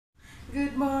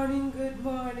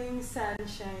morning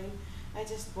sunshine. I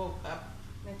just woke up.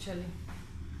 Actually,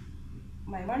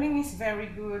 my morning is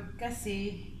very good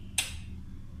kasi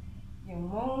yung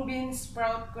mung bean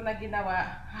sprout ko na ginawa,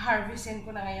 harvestin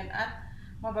ko na ngayon at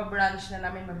mababrunch na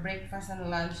namin, mabreakfast and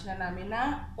lunch na namin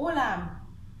na ulam.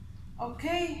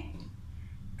 Okay?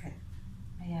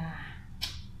 Ayan.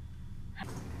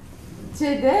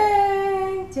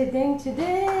 Chideng! Chideng!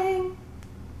 Chideng!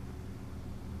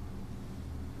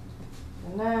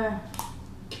 Na.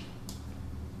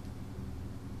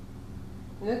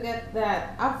 Look at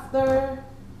that. After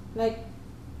like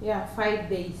 5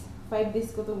 days. 5 days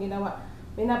ko itong ginawa.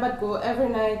 Binabad ko every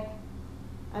night.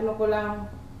 Ano ko lang,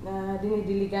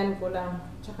 dinidiligan ko lang.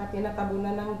 Tsaka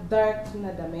tinatabunan ng dark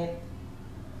na damit.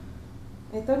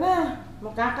 Ito na.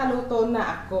 Makakaluto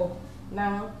na ako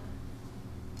ng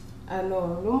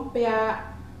lumpia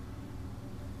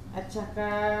at tsaka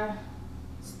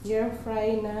stir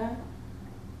fry na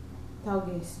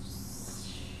tawagis.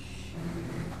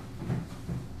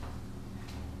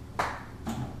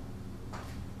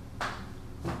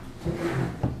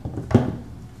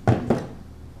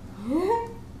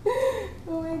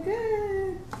 Oh my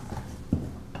God!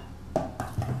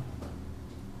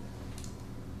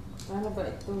 Ano ba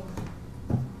ito?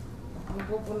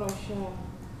 Napupuno siya.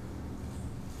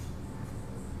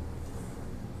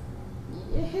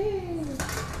 Yay!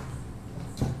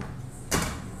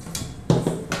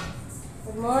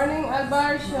 Good morning,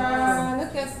 Albarsha.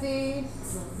 Look at this.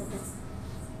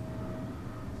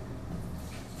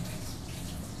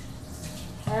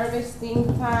 Harvesting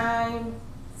time.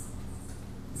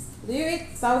 Do you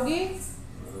eat taugi?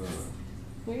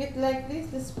 You eat like this,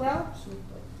 the sprout?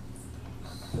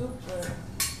 Super.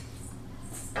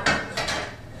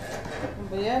 Ano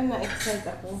ba yan? Na-excite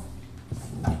ako.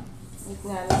 Wait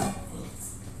nga lang.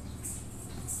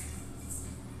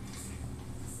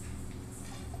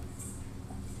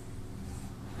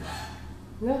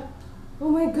 Oh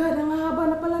my God, ang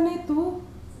haba na pala na ito.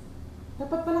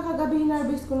 Dapat pala kagabi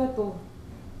hinarvest ko na to.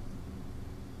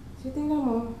 So tingnan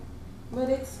mo. But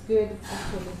it's good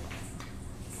actually.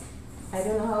 I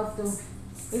don't know how to.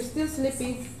 You're still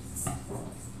sleepy.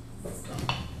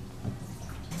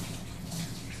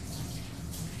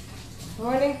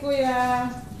 Morning, Kuya.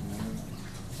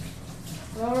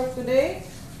 No work today?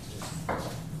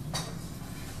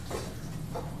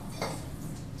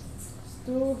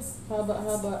 Too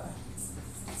haba-haba.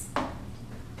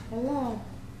 Hala.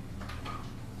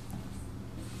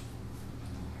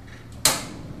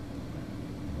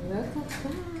 Look at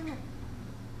that.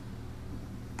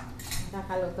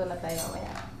 Nakakaluto na tayo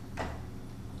mamaya.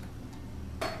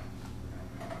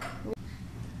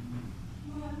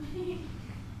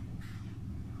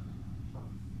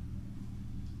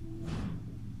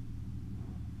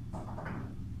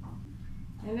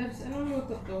 Anong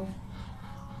luto to?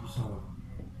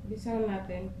 Bisaw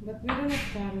natin. But we don't have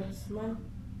carrots, man.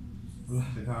 Wala,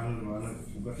 nagkakaroon naman.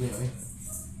 Ugat niya eh.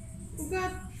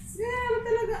 Ugat? Yeah, ano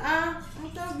talaga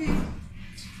ang tawag eh.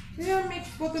 Kaya make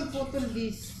putol-putol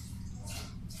this.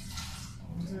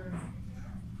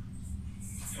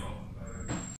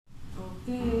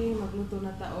 Okay, magluto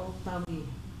na tao tawag.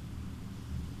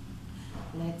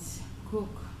 Let's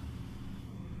cook.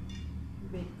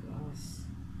 Because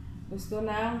gusto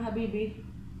ng habibi.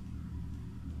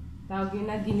 Tawagin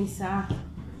na ginisa.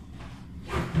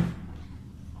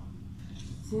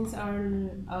 Since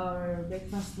our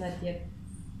breakfast not yet.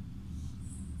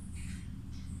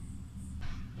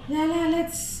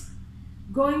 Let's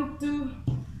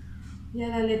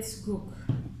cook.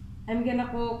 I'm gonna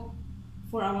cook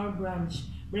for our brunch,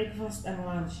 breakfast and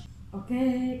lunch.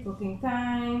 Okay, cooking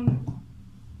time.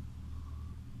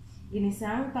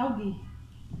 Ginisang taugi.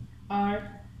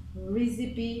 Our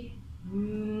recipe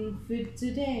food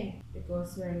today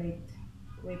because we're late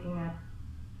waking up.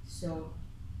 So,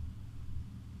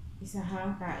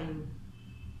 isahang kain.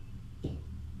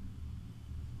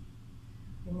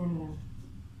 Ganyan lang.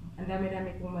 Ang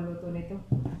dami-dami kong maluto nito.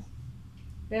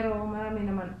 Pero marami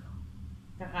naman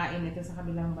kakain nito sa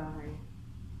kabilang bahay.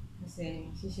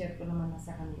 Kasi share ko naman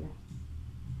sa kanila.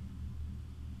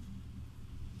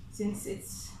 Since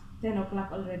it's 10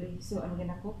 o'clock already, so I'm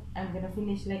gonna cook. I'm gonna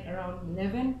finish like around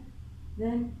 11.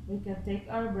 Then we can take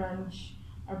our brunch,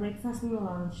 our breakfast and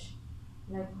lunch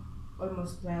like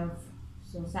almost 12.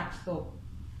 So sakto.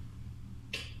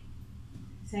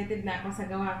 Excited na ako sa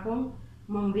gawa kong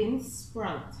mung bean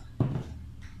sprout.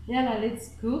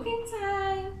 Let's cooking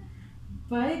time.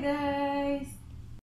 Bye guys.